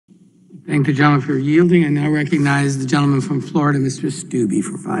Thank the gentleman for yielding. I now recognize the gentleman from Florida, Mr. Steube,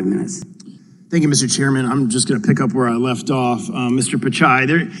 for 5 minutes. Thank you, Mr. Chairman. I'm just going to pick up where I left off. Mr.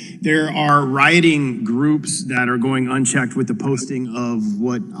 Pichai, there are rioting groups that are going unchecked with the posting of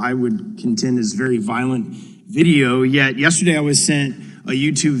what I would contend is very violent video. Yet yesterday I was sent a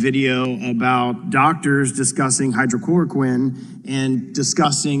YouTube video about doctors discussing hydrochloroquine and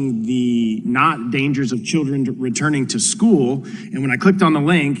discussing the not dangers of children returning to school. And when I clicked on the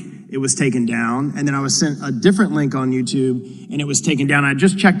link, it was taken down. And then I was sent a different link on YouTube and it was taken down. I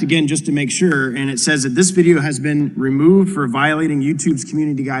just checked again just to make sure. And it says that this video has been removed for violating YouTube's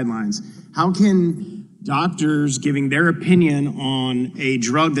community guidelines. How can doctors giving their opinion on a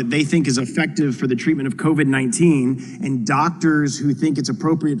drug that they think is effective for the treatment of COVID-19 and doctors who think it's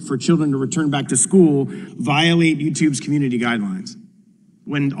appropriate for children to return back to school violate YouTube's community guidelines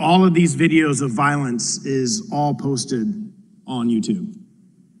when all of these videos of violence is all posted on YouTube?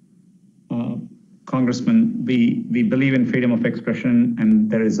 Congressman, we believe in freedom of expression,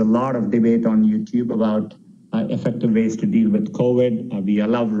 and there is a lot of debate on YouTube about effective ways to deal with COVID. We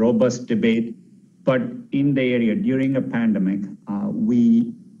allow robust debate, but in the area during a pandemic,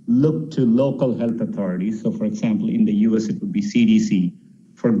 we look to local health authorities. So for example, in the US, it would be CDC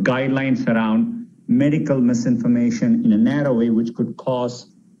for guidelines around medical misinformation in a narrow way, which could cause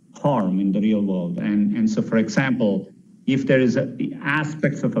harm in the real world. And so for example, if there is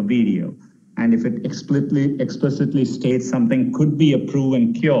aspects of a video, and if it explicitly states something could be a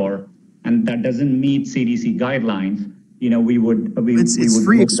proven cure, and that doesn't meet CDC guidelines, it's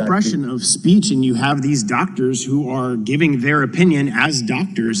free expression of speech, and you have these doctors who are giving their opinion as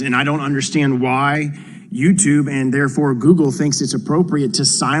doctors, and I don't understand why YouTube and therefore Google thinks it's appropriate to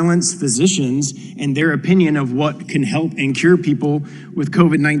silence physicians and their opinion of what can help and cure people with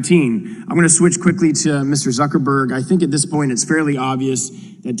COVID-19. I'm going to switch quickly to Mr. Zuckerberg. I think at this point it's fairly obvious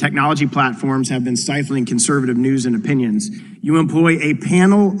that technology platforms have been stifling conservative news and opinions. You employ a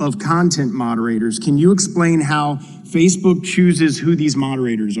panel of content moderators. Can you explain how Facebook chooses who these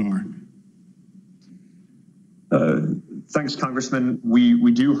moderators are? Thanks, Congressman.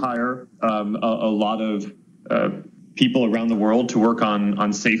 We do hire a lot of people around the world to work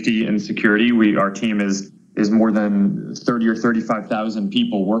on safety and security. Our team is more than 30 or 35,000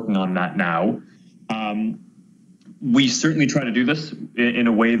 people working on that now. We certainly try to do this in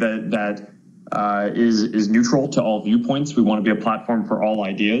a way that is neutral to all viewpoints. We want to be a platform for all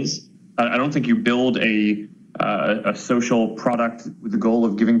ideas. I don't think you build a social product with the goal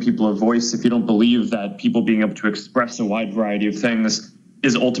of giving people a voice if you don't believe that people being able to express a wide variety of things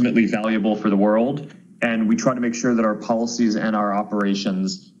is ultimately valuable for the world. And we try to make sure that our policies and our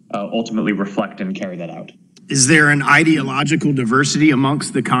operations ultimately reflect and carry that out. Is there an ideological diversity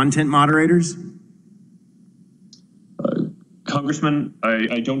amongst the content moderators? Congressman,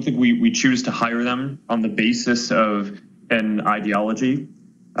 I don't think we choose to hire them on the basis of an ideology.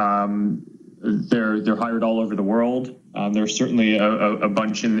 They're hired all over the world. There's certainly a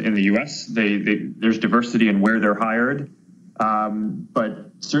bunch in the U.S. There's diversity in where they're hired,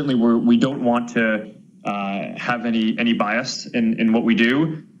 but certainly we don't want to have any bias in what we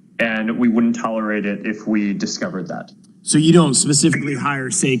do, and we wouldn't tolerate it if we discovered that. So you don't specifically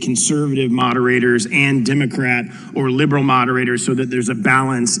hire, say, conservative moderators and Democrat or liberal moderators so that there's a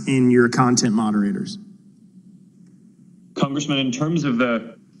balance in your content moderators? Congressman, in terms of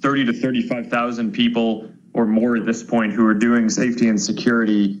the 30 to 35,000 people or more at this point who are doing safety and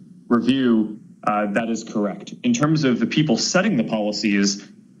security review, that is correct. In terms of the people setting the policies,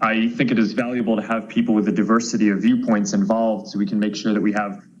 I think it is valuable to have people with a diversity of viewpoints involved so we can make sure that we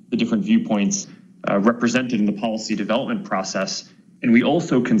have the different viewpoints represented in the policy development process. And we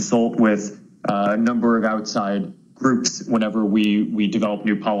also consult with a number of outside groups whenever we develop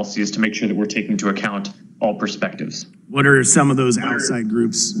new policies to make sure that we're taking into account all perspectives. What are some of those outside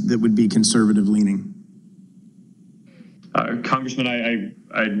groups that would be conservative leaning? Congressman,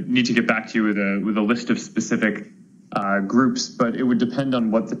 I need to get back to you with a list of specific groups, but it would depend on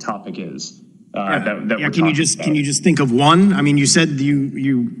what the topic is. Can you just think of one? I mean, you said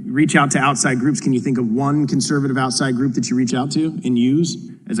you reach out to outside groups. Can you think of one conservative outside group that you reach out to and use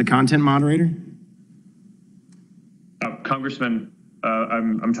as a content moderator? Congressman,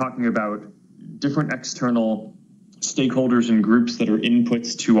 I'm talking about different external stakeholders and groups that are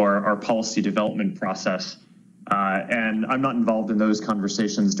inputs to our policy development process. And I'm not involved in those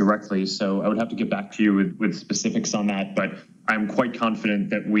conversations directly, so I would have to get back to you with specifics on that. But I'm quite confident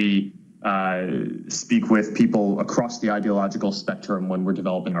that we speak with people across the ideological spectrum when we're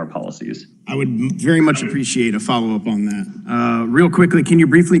developing our policies. I would very much appreciate a follow-up on that. Real quickly, can you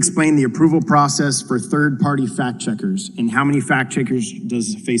briefly explain the approval process for third-party fact checkers, and how many fact checkers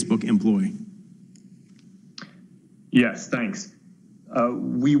does Facebook employ? Yes, thanks.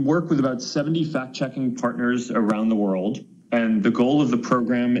 We work with about 70 fact-checking partners around the world, and the goal of the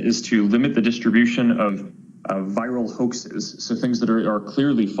program is to limit the distribution of viral hoaxes, so things that are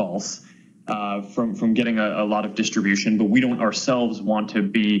clearly false, from getting a lot of distribution, but we don't ourselves want to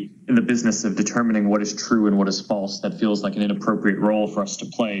be in the business of determining what is true and what is false. That feels like an inappropriate role for us to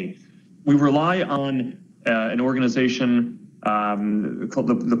play. We rely on an organization called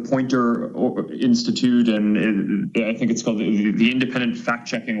the Pointer Institute, and I think it's called the Independent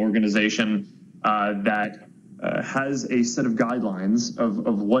Fact-Checking Organization, that has a set of guidelines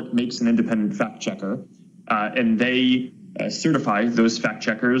of what makes an independent fact-checker, and they certify those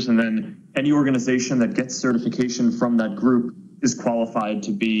fact-checkers, and then any organization that gets certification from that group is qualified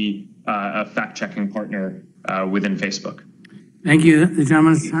to be a fact-checking partner within Facebook. Thank you. The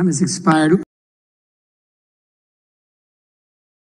gentleman's time has expired.